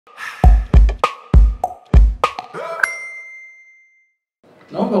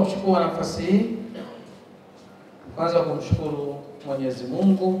Naomba kuchukua nafasi hii kwanza kumshukuru Mwenyezi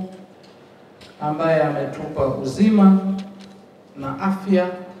Mungu ambaye ametupa uzima na afya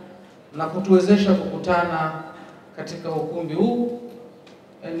na kutuwezesha kukutana katika ukumbi huu,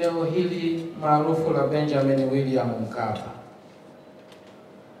 eneo hili maarufu la Benjamin William Mkapa.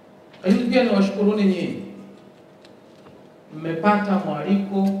 Lakini pia niwashukuruni nyinyi, mmepata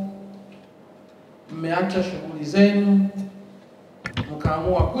mwaliko, mmeacha shughuli zenu,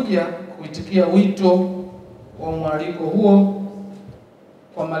 mkaamua kuja kuitikia wito wa mwaliko huo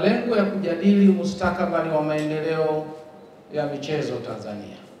kwa malengo ya kujadili mustakabali wa maendeleo ya michezo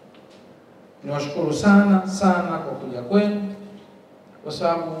Tanzania. Niwashukuru sana sana kwa kuja kwenu, kwa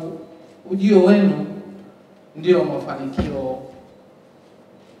sababu ujio wenu ndio mafanikio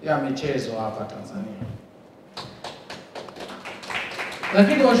ya michezo hapa Tanzania.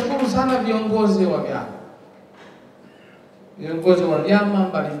 Lakini washukuru sana viongozi wa vyama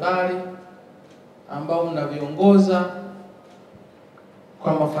mbalimbali ambao mnaviongoza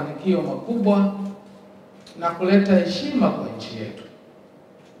kwa mafanikio makubwa na kuleta heshima kwa nchi yetu.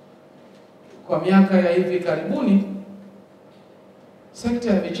 Kwa miaka ya hivi karibuni,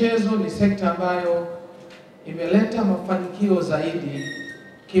 sekta ya michezo ni sekta ambayo imeleta mafanikio zaidi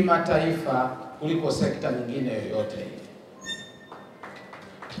kimataifa kuliko sekta nyingine yoyote ile.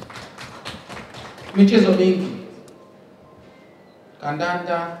 Michezo mingi,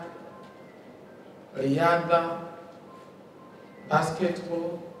 kandanda, riadha,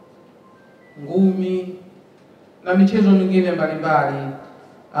 basketball, ngumi na michezo mingine mbalimbali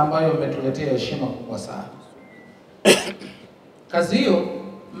ambayo imetuletea heshima kubwa sana. Kazi hiyo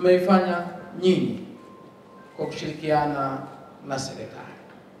mmeifanya nyinyi kwa kushirikiana na serikali.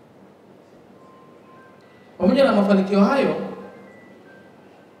 Pamoja na mafanikio hayo,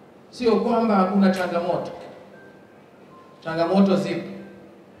 sio kwamba hakuna changamoto. Changamoto zipo,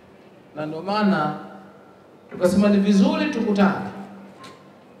 na ndio maana tukasema ni vizuri tukutane,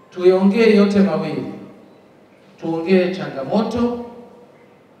 tuiongee yote mawili, tuongee changamoto,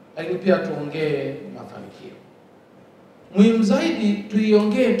 lakini pia tuongee mafanikio. Muhimu zaidi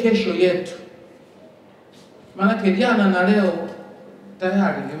tuiongee kesho yetu, maana jana na leo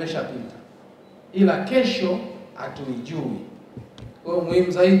tayari limeshapita, ila kesho hatuijui. Kwa hiyo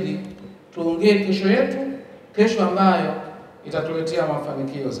muhimu zaidi tuongee kesho yetu, kesho ambayo itatuletea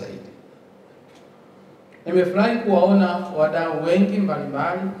mafanikio zaidi. Nimefurahi kuwaona wadau wengi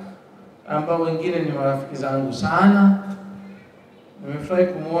mbalimbali ambao wengine ni marafiki zangu sana. Nimefurahi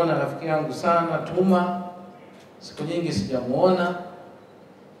kumuona rafiki yangu sana Tuma, siku nyingi sijamuona.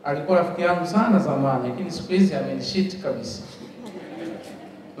 Alikuwa rafiki yangu sana zamani, lakini siku hizi amenishiti kabisa.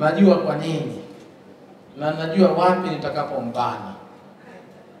 Najua kwa nini na najua wapi nitakapombana.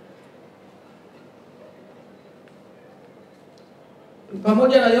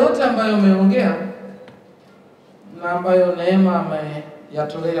 Pamoja na yote ambayo umeongea na ambayo Neema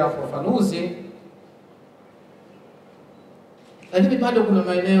ameyatolea ufafanuzi, lakini bado kuna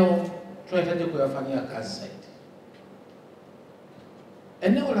maeneo tunahitaji kuyafanyia kazi zaidi.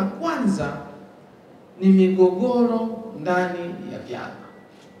 Eneo la kwanza ni migogoro ndani ya vyama.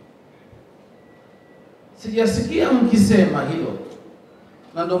 Sijasikia mkisema hilo,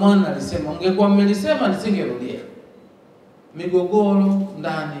 na ndio maana nalisema. Ungekuwa mmelisema nisingerudia. Migogoro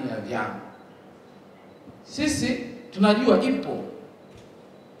ndani ya vyama, sisi tunajua ipo.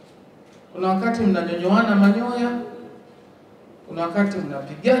 Kuna wakati mnanyonyoana manyoya, kuna wakati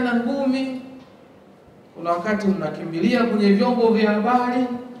mnapigana ngumi, kuna wakati mnakimbilia kwenye vyombo vya habari.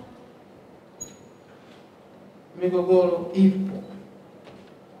 Migogoro ipo.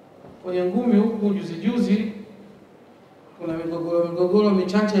 Kwenye ngumi huku juzi kuna migogoro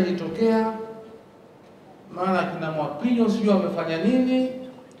michache ilitokea. Mara kina Mwapinyo sijui wamefanya nini.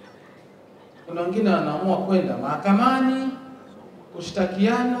 Kuna wengine wanaamua kwenda mahakamani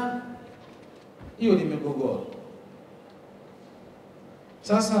kushtakiana. Hiyo ni migogoro.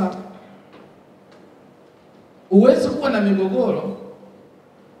 Sasa huwezi kuwa na migogoro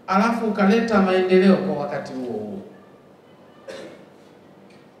alafu ukaleta maendeleo kwa wakati huo huo,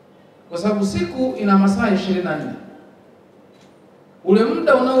 kwa sababu siku ina masaa 24. Ule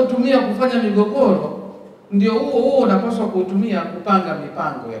muda unaotumia kufanya migogoro ndio huo unapaswa kutumia kupanga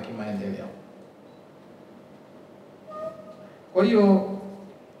mipango ya kimaendeleo. Kwa hiyo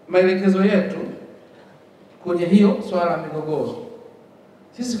maelekezo yetu kwenye hiyo swala la migogoro,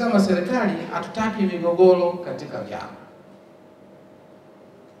 sisi kama serikali hatutaki migogoro katika vyama.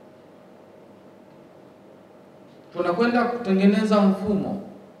 Tunakwenda kutengeneza mfumo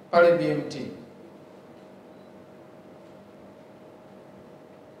pale BMT,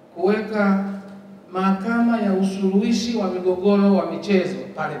 kuweka Mahakama ya Usuluhishi wa Migogoro wa Michezo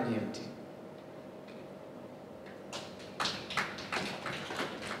pale BMT.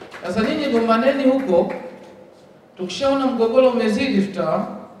 Sasa ninyi gombaneni huko, tukishaona mgogoro umezidi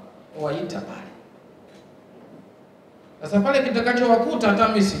tutawaita pale. Sasa pale kitakachowakuta hata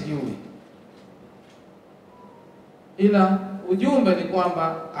mimi sijui, ila ujumbe ni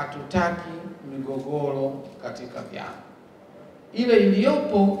kwamba hatutaki migogoro katika vyama. Ile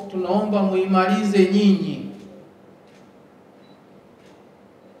iliyopo tunaomba muimalize nyinyi,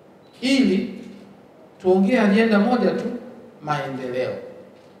 ili tuongee ajenda moja tu, maendeleo.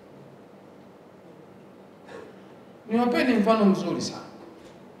 Niwapeni mfano mzuri sana.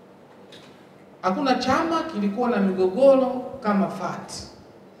 Hakuna chama kilikuwa na migogoro kama FAT.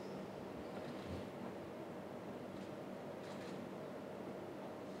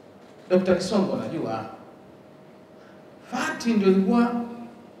 Dr. Kisongo najua FAT ndio ilikuwa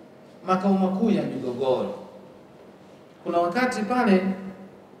makao makuu ya migogoro. Kuna wakati pale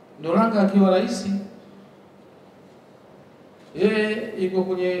Ndolanga akiwa rais, yeye yuko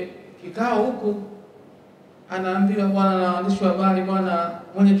kwenye kikao huku, anaambiwa bwana na waandishi wa habari, bwana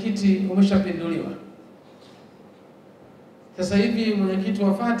mwenyekiti umeshapinduliwa. Sasa hivi mwenyekiti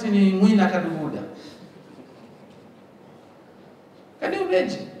wa FAT ni Mwina Kadubuda. Kani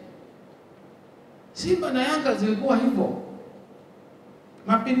ubeji. Simba na Yanga zilikuwa hivyo.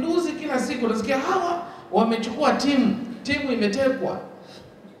 Mapinduzi kila siku unasikia hawa wamechukua timu imetekwa,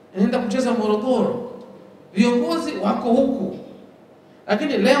 inaenda kucheza Morogoro. Viongozi wako huku.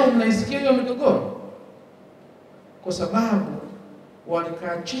 Lakini leo mnaisikia hiyo migogoro. Kwa sababu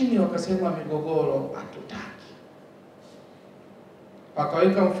walikaa chini wakasema migogoro hatutaki.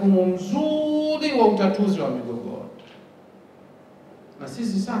 Wakaweka mfumo mzuri wa utatuzi wa migogoro. Na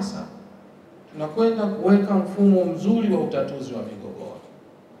sisi sasa tunakwenda kuweka mfumo mzuri wa utatuzi wa migogoro.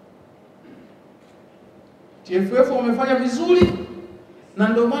 TFF wamefanya vizuri, na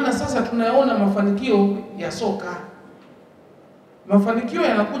ndio maana sasa tunayaona mafanikio ya soka. Mafanikio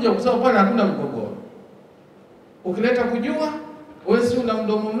yanakuja kwa sababu pale hakuna migogoro. Ukileta kujua, wewe si una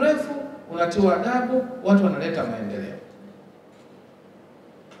mdomo mrefu, unatiwa adabu, watu wanaleta maendeleo.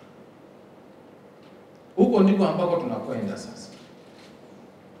 Huko ndiko ambako tunakwenda sasa.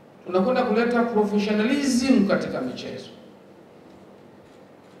 Tunakwenda kuleta professionalism katika michezo.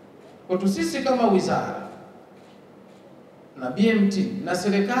 Kwa sisi kama wizara na BMT na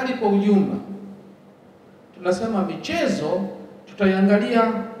serikali kwa ujumla, tunasema michezo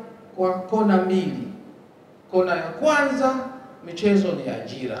tutaiangalia kwa kona mbili. Kona ya kwanza, michezo ni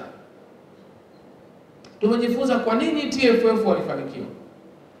ajira. Tumejifunza kwa nini TFF walifanikiwa.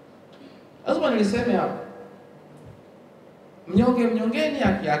 Lazima niliseme hapo. Mnyonge mnyongeni,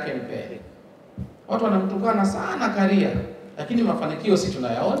 haki yake mpeni. Watu wanamtukana sana Karia, lakini mafanikio si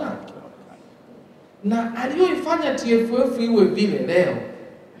tunayaona. Na aliyoifanya TFF iwe vile leo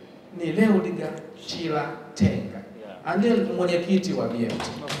ni leo Liga Chila Tenga, ndiye mwenyekiti wa BMT.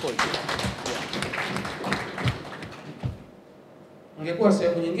 Ungekuwa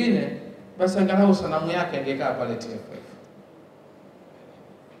sehemu nyingine, basi angalau sanamu yake angekaa pale TFF.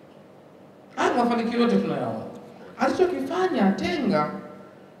 Haya mafanikio yote tunayaona. Alichokifanya Tenga,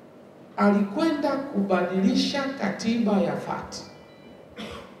 alikwenda kubadilisha katiba ya FAT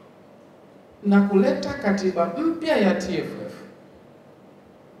na kuleta katiba mpya ya TFF.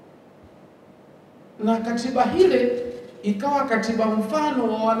 Na katiba hile ikawa katiba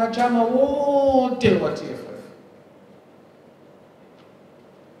mfano wa wanachama wote wa TFF.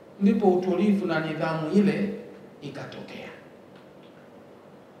 Ndipo utulivu na nidhamu ile ikatokea.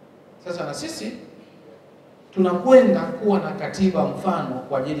 Sasa na sisi tunakwenda kuwa na katiba mfano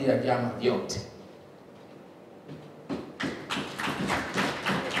kwa ajili ya vyama vyote.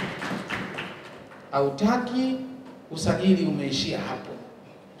 Hautaki usajili umeishia hapo.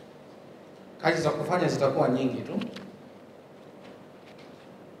 Kazi za kufanya zitakuwa nyingi tu.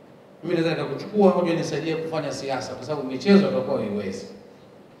 Mimi naweza nikakuchukua hoja nisaidie kufanya siasa, kwa sababu michezo itakuwa haiwezi.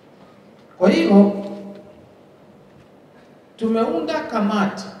 Kwa hiyo tumeunda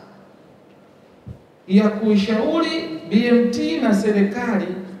kamati ya kuishauri BMT na serikali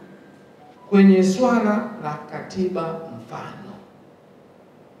kwenye swala la katiba mfano,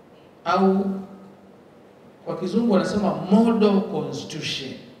 au kwa kizungu wanasema model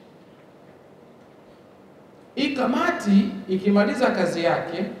constitution. Hii kamati ikimaliza kazi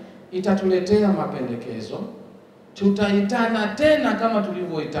yake itatuletea mapendekezo, tutaitana tena kama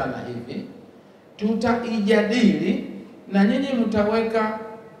tulivyoitana hivi, tutaijadili na nyinyi mtaweka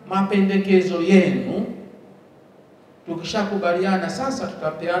mapendekezo yenu. Tukishakubaliana sasa,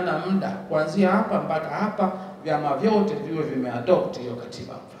 tutapeana muda kuanzia hapa mpaka hapa vyama vyote viwe vimeadopt hiyo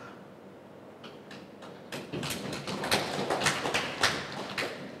katiba mfano.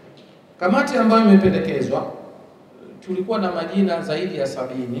 Kamati ambayo imependekezwa, tulikuwa na majina zaidi ya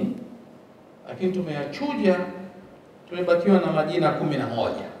 70, lakini tumeyachuja, tumebakiwa na majina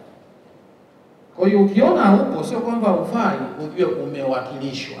 11. Kwa hiyo ukiona huko sio kwamba ufai, ujue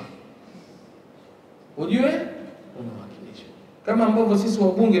umewakilishwa. Ujue umewakilishwa. Kama ambavyo sisi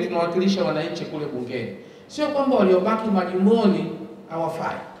wabunge tunawakilisha wananchi kule bungeni. Sio kwamba waliobaki majimboni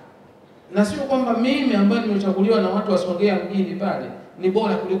hawafai. Na sio kwamba mimi ambaye nimechaguliwa na watu wa Songea mjini pale ni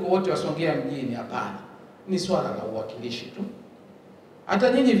bora kuliko wote wa Songea mjini, hapana. Ni swala la uwakilishi tu.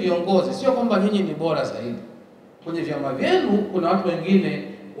 Hata nyinyi viongozi sio kwamba nyinyi ni bora zaidi. Kwenye vyama vyenu kuna watu wengine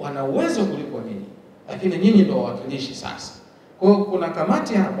wana uwezo kuliko nyinyi, lakini nyinyi ndio wawakilishi sasa. Kwa hiyo kuna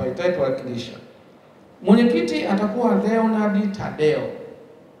kamati hapa itaituwakilisha. Mwenyekiti atakuwa Leonard Tadeo.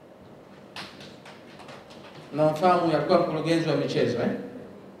 Na mfahamu alikuwa mkurugenzi wa michezo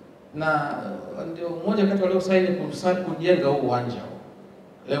na ndio mmoja kati walio saini kujenga huu uwanja huu,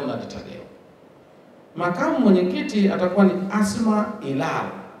 Leonard Tadeo. Makamu mwenyekiti atakuwa ni Asma Ilal.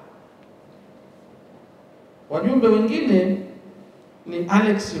 Wajumbe wengine ni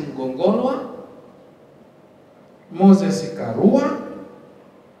Alex Mgongolwa, Moses Karua,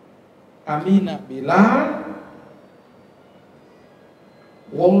 Amina Bilal,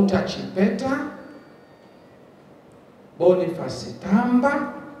 Walter Chipeta, Boniface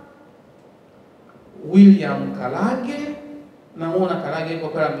Tamba, William Kalage. Naona Kalage yuko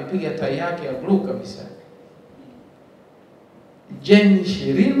pale amepiga tai yake ya blue kabisa. Jenny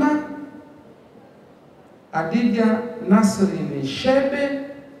Shirima, Adija Nasri Shebe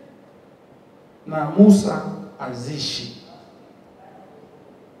na Musa Azishi.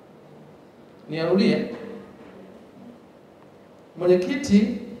 Niarudie.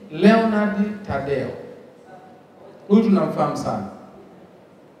 Mwenyekiti Leonard Tadeo. Huyu tunamfahamu sana.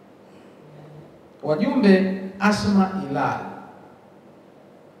 Wajumbe Asma Ilal.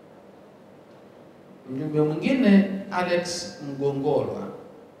 Mjumbe mwingine Alex Mgongolwa.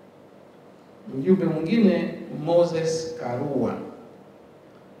 Mjumbe mwingine Moses Karua.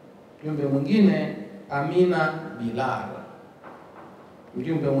 Mjumbe mwingine Amina Bilal.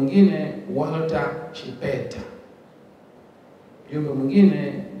 Mjumbe mwingine Walter Chipeta. Mjumbe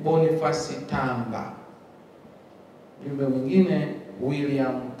mwingine Boniface Tamba. Mjumbe mwingine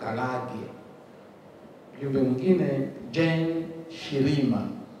William Kalage. Mjumbe mwingine Jane Shirima.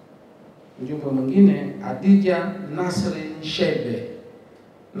 Mjumbe mwingine Adija Nasri Shebe.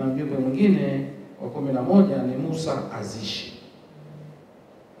 Na mjumbe mwingine wa 11 ni Musa Azishi.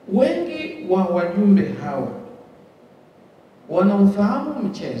 Wengi wa wajumbe hawa wanaofahamu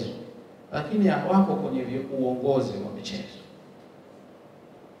michezo, lakini hawako kwenye uongozi wa michezo.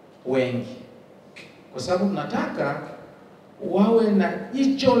 Wengi. Kwa sababu tunataka wawe na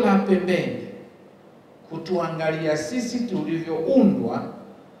jicho la pembeni kutuangalia sisi tulivyoundwa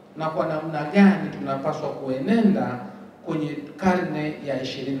na kwa namna gani tunapaswa kuenenda kwenye karne ya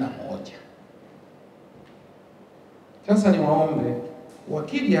 21. Sasa niwaombe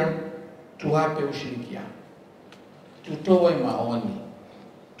wakija tuwape ushirikiano. Tutoe maoni.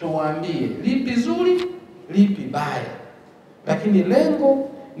 Tuwaambie lipi zuri, lipi baya. Lakini lengo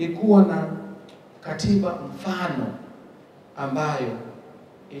ni kuwa na katiba mfano ambayo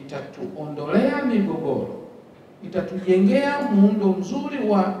itatuondolea migogoro, itatujengea muundo mzuri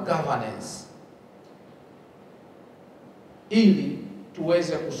wa governance ili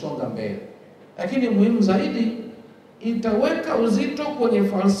tuweze kusonga mbele. Lakini muhimu zaidi, itaweka uzito kwenye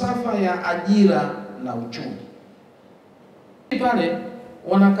falsafa ya ajira na uchumi. Pale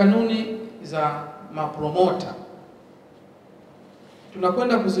wana kanuni za mapromota.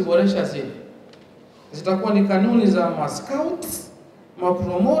 Tunakwenda kuziboresha zile. Zitakuwa ni kanuni za mascouts,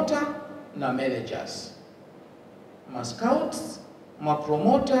 mapromota na managers. Mascouts,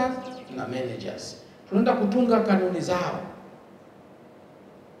 mapromota na managers. Tunaenda kutunga kanuni zao.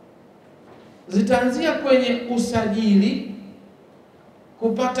 Zitaanzia kwenye usajili,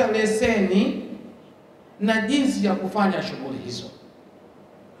 kupata leseni na jinsi ya kufanya shughuli hizo.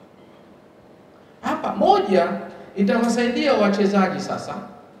 Hapa moja itawasaidia wachezaji sasa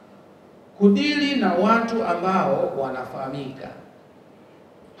kudili na watu ambao wanafahamika.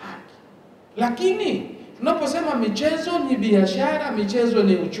 Lakini tunaposema michezo ni biashara, michezo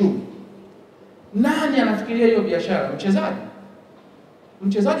ni uchumi, nani anafikiria hiyo biashara? Mchezaji.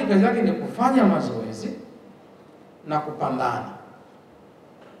 Mchezaji kazi yake ni kufanya mazoezi na kupambana.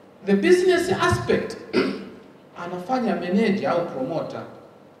 The business aspect anafanya manager au promoter.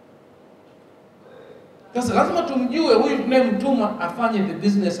 Sasa lazima tumjue huyu tunayemtuma afanye the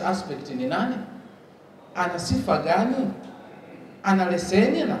business aspect ni nani? Ana sifa gani? Ana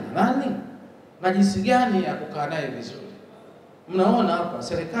leseni na nani? Na jinsi gani ya kukaa naye vizuri. Mnaona hapa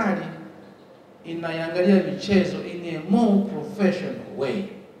serikali inaangalia michezo in a more professional way.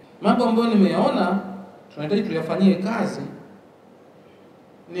 Mambo ambayo nimeona tunahitaji tuyafanyie kazi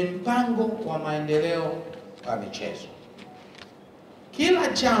ni mpango wa maendeleo wa michezo. Kila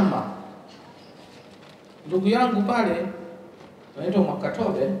chama, ndugu yangu pale anaitwa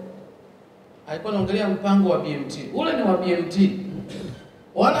Mwakatobe alikuwa anaongelea mpango wa BMT. Ule ni wa BMT,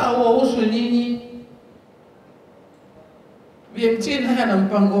 wala hauhusu nyinyi. BMT naye ana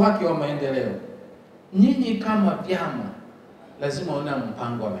mpango wake wa maendeleo. Nyinyi kama vyama lazima una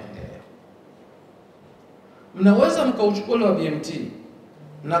mpango wa maendeleo. Mnaweza mkauchukua wa BMT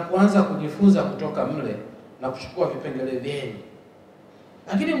na kuanza kujifunza kutoka mle na kuchukua vipengele vyenu,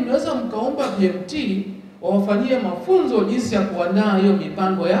 lakini mnaweza mkaomba BMT wawafanyie mafunzo jinsi ya kuandaa hiyo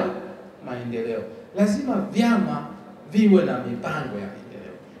mipango ya maendeleo. Lazima vyama viwe na mipango ya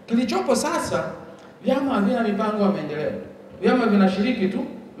maendeleo. Kilichopo sasa, vyama havina mipango ya maendeleo. Vyama vinashiriki tu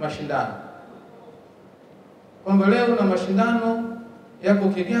mashindano, kwamba leo na mashindano yako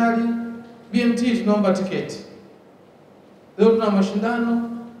Kigali, BMT tunaomba tiketi. Leo tuna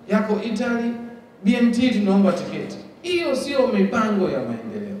mashindano yako Italy, BMT tunaomba tiketi. Hiyo sio mipango ya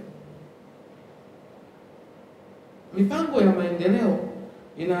maendeleo. Mipango ya maendeleo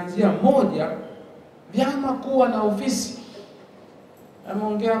inaanzia moja, vyama kuwa na ofisi.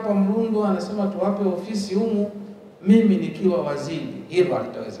 Ameongea hapa Mrundo anasema tuwape ofisi humu, mimi nikiwa waziri, hilo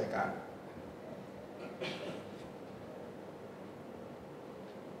halitawezekana.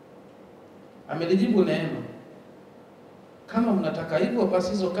 Amelijibu Neema, kama mnataka hivyo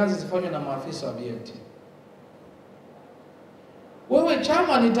basi hizo kazi zifanywe na maafisa wa BMT. Wewe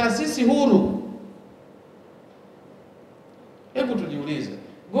chama ni taasisi huru. Hebu tujiulize,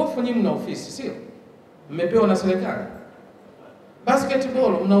 gofu nyinyi mna ofisi, sio? Mmepewa na serikali.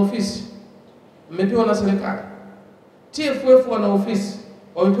 Basketball mna ofisi, mmepewa na serikali. TFF wana ofisi,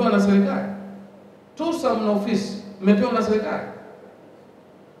 wamepewa na serikali. TUSA mna ofisi, mmepewa na serikali.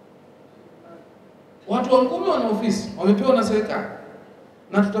 Watu wa ngumi wana ofisi, wamepewa na serikali.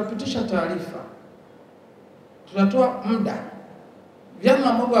 Na tutapitisha taarifa, tunatoa muda. Vyama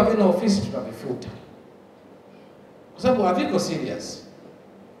ambavyo havina ofisi tutavifuta, kwa sababu haviko serious.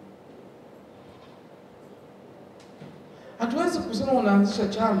 Hatuwezi kusema unaanzisha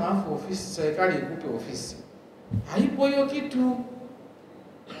chama afu ofisi serikali ikupe ofisi. Haipo hiyo kitu.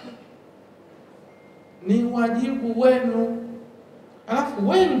 Ni wajibu wenu. Alafu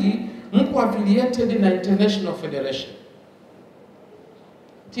wengi mko affiliated na international federation.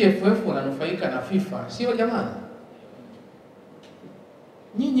 TFF wananufaika na FIFA, sio jamani?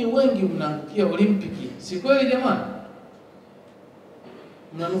 Nyinyi wengi mnaangukia Olimpiki, si kweli jamani?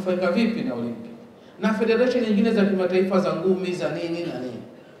 Mnanufaika vipi na Olimpiki? Na federation nyingine za kimataifa za ngumi za nini na nini?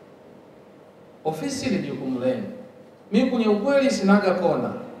 Ofisi ni jukumu lenu. Mimi kwenye ukweli sinaga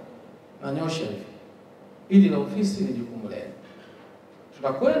kona, nanyosha hivi. Ili la ofisi ni jukumu lenu.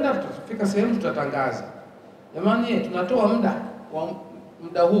 Tutakwenda, tutafika sehemu tutatangaza, jamani tunatoa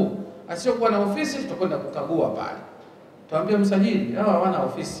muda huu, asiyokuwa na ofisi tutakwenda kukagua pale. Tuambie msajili, hawa hawana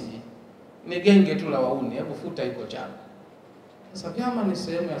ofisi, ni genge tu la wauni, hebu futa iko chama. Sasa vyama ni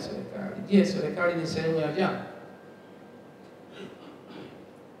sehemu ya serikali. Je, serikali ni sehemu ya vyama?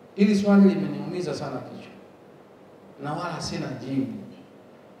 Hili swali limeniumiza sana kichwa, na wala sina jibu.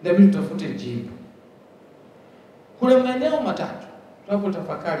 Ndio tutafute jibu. Kuna maeneo matatu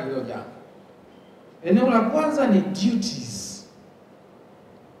tunapotafakari hilo jambo. Eneo la kwanza ni duties.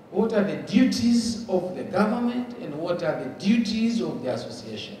 What are the duties of the government and what are the duties of the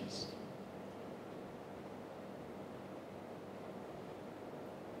associations?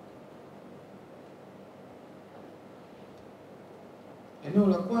 Eneo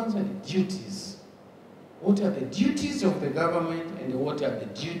la kwanza ni duties. What are the duties of the government and what are the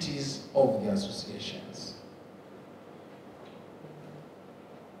duties of the associations?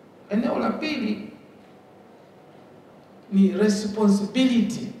 Eneo la pili ni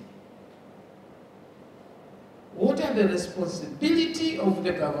responsibility. What are the responsibility of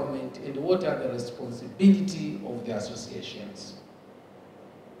the government and what are the responsibility of the associations?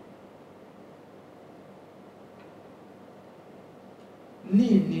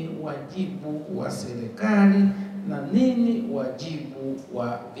 Nini wajibu wa serikali na nini wajibu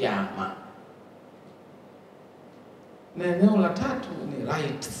wa vyama? Na eneo la tatu ni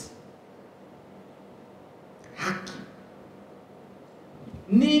rights. Haki.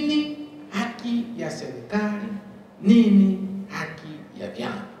 Nini haki ya serikali, nini haki ya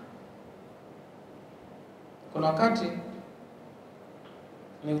vyama? Kuna wakati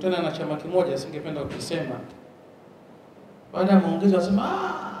nilikutana na chama kimoja, singependa kusema, baada ya maongezi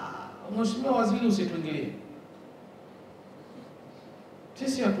wasema, Mheshimiwa Waziri usituingilie.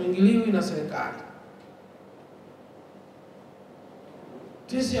 Sisi hatuingiliwi na serikali.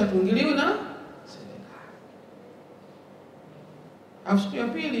 Sisi hatuingiliwi na serikali. Siku ya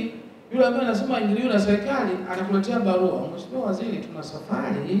pili, yule ambaye anasema ingiliwi na serikali anakuletea barua, Mheshimiwa Waziri, tuna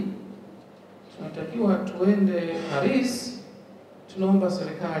safari, tunatakiwa tuende Paris, tunaomba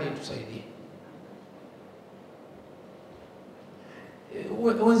serikali tusaidie.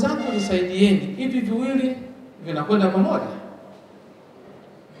 Wenzangu nisaidieni, hivi viwili vinakwenda pamoja.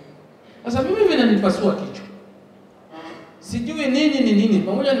 Sasa mimi vinanipasua kichwa. Sijui nini ni nini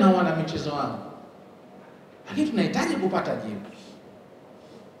pamoja na wana michezo wangu. Lakini tunahitaji kupata jibu.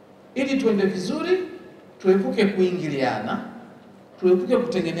 Ili tuende vizuri, tuepuke kuingiliana, tuepuke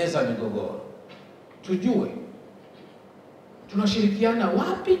kutengeneza migogoro. Tujue tunashirikiana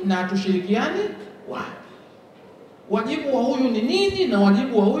wapi na hatushirikiani wapi. Wajibu wa huyu ni nini na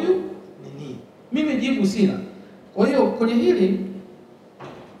wajibu wa huyu ni nini? Mimi jibu sina. Kwa hiyo kwenye hili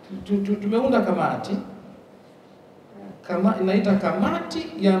tumeunda kamati. Inaita Kamati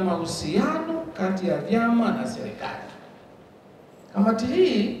ya Mahusiano kati ya Vyama na Serikali. Kamati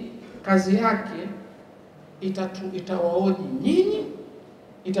hii kazi yake itawahoji nyinyi,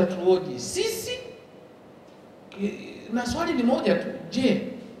 itatuhoji sisi, na swali ni moja tu: je,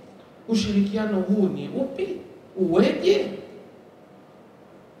 ushirikiano huu ni upi? Uweje?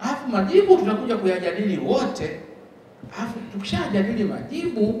 Alafu majibu tutakuja kuyajadili wote. Alafu tukishajadili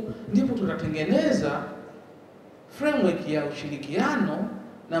majibu ndipo tutatengeneza framework ya ushirikiano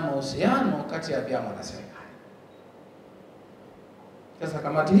na mahusiano kati ya vyama na serikali. Sasa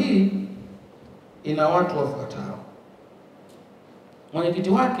kamati hii ina watu wafuatao. Mwenyekiti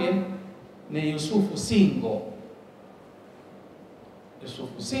wake ni Yusufu Singo.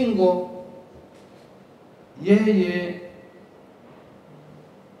 Yusufu Singo yeye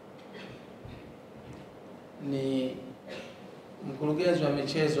ni mkurugenzi wa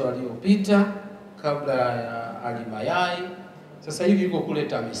michezo aliyopita kabla ya Alimayai. Sasa hivi yuko kule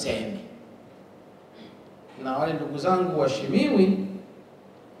TAMISEMI. Na wale ndugu zangu washimiwi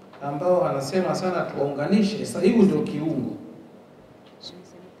ambao wanasema sana tuwaunganishe, sasa hivi ndio kiungo.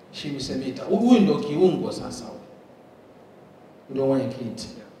 Shimisemita. Huyu ndio kiungo sasa. Ndio mwenyekiti.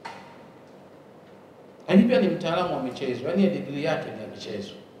 Yaani pia ni mtaalamu wa michezo, yaani degree yake ni ya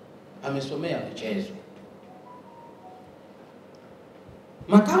michezo. Amesomea michezo.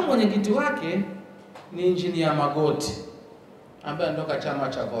 Makamu mwenyekiti wake ni Injinia Magoti ambaye anatoka chama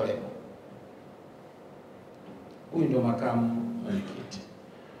cha volleyball. Huyu ndio makamu mwenyekiti.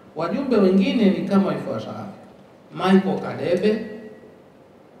 Wajumbe wengine ni kama ifuatavyo: Michael Kadebe.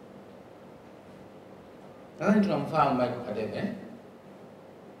 Nadhani tunamfahamu Michael Kadebe.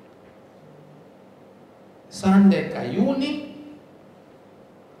 Sande Kayuni,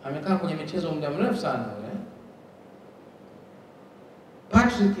 amekaa kwenye michezo muda mrefu sana yule.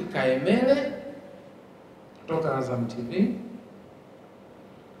 Patrick Kaemele kutoka Azam TV.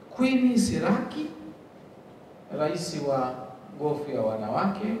 Queen Siraki, rais wa gofu ya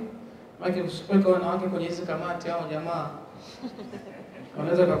wanawake. Maki kusipeka wanawake kwenye hizi kamati hao jamaa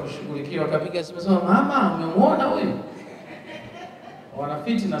wanaweza kukushughulikia, wakapiga simu sema mama umemwona huyu?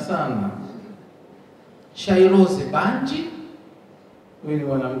 Wanafiti na sana. Shairoze Banji, huyu ni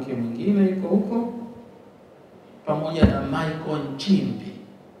mwanamke mwingine yuko huko, pamoja na Michael Nchimbi.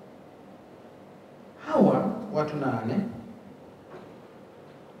 Hawa watu 8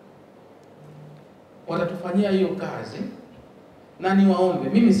 watatufanyia hiyo kazi, na niwaombe,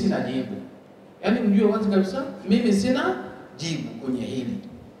 mimi sina jibu. Yaani mjue wazi kabisa mimi sina jibu kwenye hili.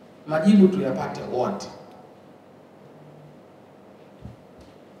 Majibu tuyapate wote.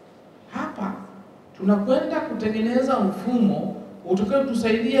 Hapa tunakwenda kutengeneza mfumo utakao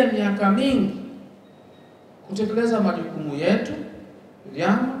tusaidia miaka mingi kutekeleza majukumu yetu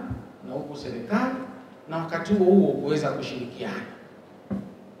vyama na huko serikali, na wakati huo kuweza kushirikiana.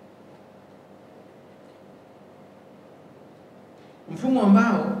 Mfumo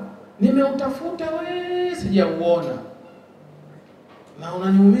ambao nimeutafuta sijauona na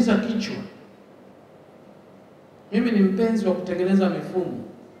unaniumiza kichwa. Mimi ni mpenzi wa kutengeneza mifumo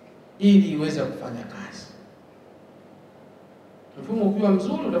ili iweze kufanya kazi. Mfumo ukiwa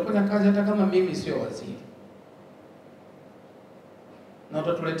mzuri utafanya kazi hata kama mimi sio waziri, na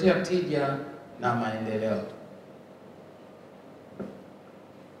utatuletea tija na maendeleo.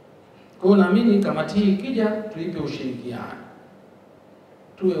 Kwa hiyo naamini kamati hii ikija tuipe ushirikiano,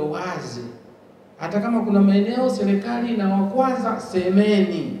 tuwe wazi. Hata kama kuna maeneo serikali na wakwaza,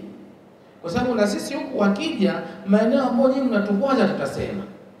 semeni. Kwa sababu na sisi huku wakija maeneo ambayo nyinyi mnatukwaza tutasema.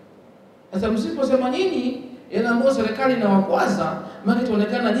 Sasa msiposema nyinyi yale ambayo serikali na wakwaza, maana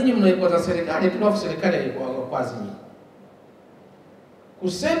tuonekana nyinyi mnaikwaza serikali, alafu serikali haikwaza nyinyi.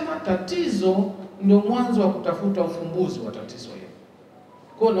 Kusema tatizo ndio mwanzo wa kutafuta ufumbuzi wa tatizo hilo.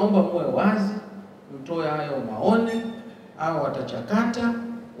 Kwa hiyo naomba muwe wazi, mtoe hayo maoni, au watachakata,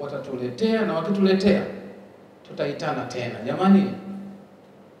 watatuletea, na wakituletea tutaitana tena. Jamani,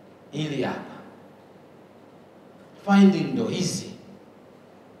 ili hapa finding ndo hizi,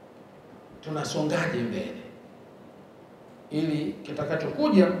 tunasongaje mbele ili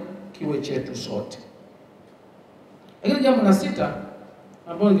kitakachokuja kiwe chetu sote. Lakini jambo la sita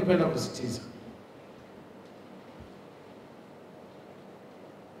ambalo ningependa kusisitiza,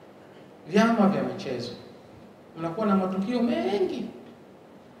 vyama vya michezo mnakuwa na matukio mengi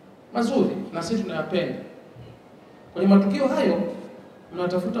mazuri na sisi tunayapenda. Kwenye matukio hayo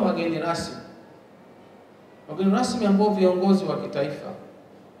mnatafuta wageni rasmi. Wageni rasmi ambao viongozi wa kitaifa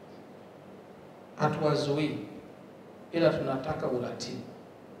hatuwazuii, ila tunataka uratibu.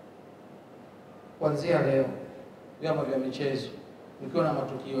 Kuanzia leo, vyama vya michezo mkiwa na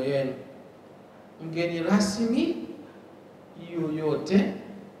matukio yenu, mgeni rasmi yoyote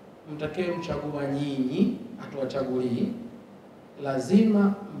mtakaye mchagua nyinyi, hatuwachagulii,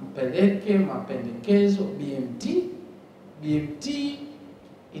 lazima mpeleke mapendekezo BMT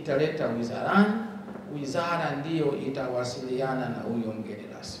italeta wizarani, wizara ndiyo itawasiliana na huyo mgeni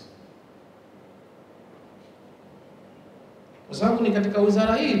rasmi. Kwa sababu ni katika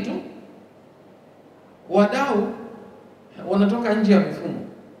wizara hii tu wadau wanatoka nje ya mifumo.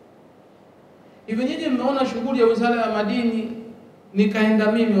 Hivi nyinyi mmeona shughuli ya Wizara ya Madini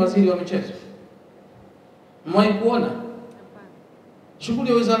nikaenda mimi waziri wa michezo? Mwahi kuona? Shughuli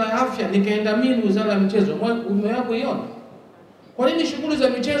ya Wizara ya Afya nikaenda mimi Wizara ya Michezo? Mwahi kuiona? Kwa nini shughuli za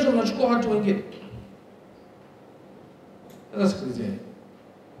michezo mnachukua watu wengine? Sasa sikilizeni.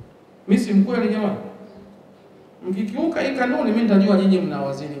 Mimi si mkweli jamani. Mkikiuka hii kanuni mimi nitajua nyinyi mna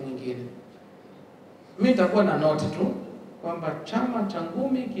waziri mwingine. Mimi nitakuwa na note tu kwamba chama cha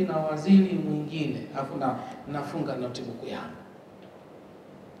ngumi kina waziri mwingine, afu nafunga notebook yangu.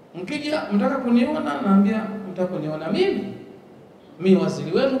 Mkija mtaka kuniona, naambia mtaka kuniona mimi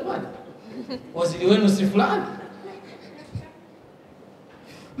waziri wenu kwani? Waziri wenu si fulani?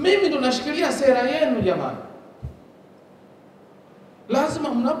 Mimi ndo nashikilia sera yenu jamani.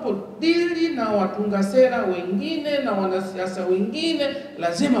 Lazima mnapodili na watunga sera wengine na wanasiasa wengine,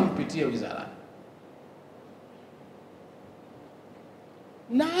 lazima mpitie wizara.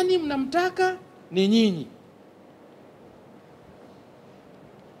 Nani mnamtaka? Ni nyinyi.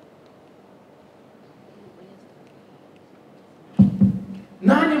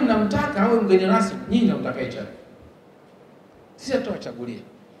 Nani mnamtaka awe mgeni rasmi? Nyinyi ndio mtakayechagulia. Sisi hatuwachagulia.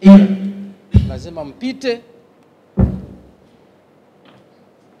 Ila lazima mpite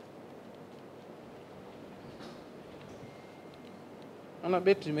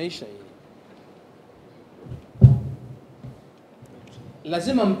betri imeisha hii.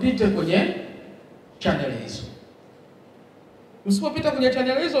 Lazima mpite kwenye channel hizo. Msipopita kwenye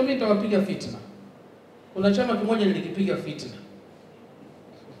channel hizo mimi nitawapiga fitna. Kuna chama kimoja nilikipiga fitna.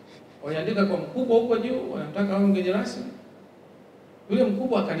 Waliandika kwa mkubwa huko juu, wanataka awe mgeni rasmi. Yule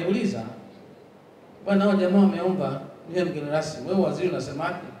mkubwa akaniuliza, bwana hao jamaa wameomba niwe mgeni rasmi, wewe waziri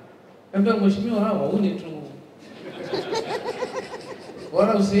unasemaje? Niambia mheshimiwa, hao wauni tu.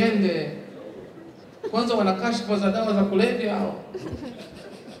 Wala usiende. Kwanza wana kashfa za dawa za kulevya hao.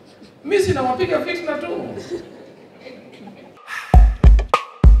 Mimi sina wapiga fitna tu.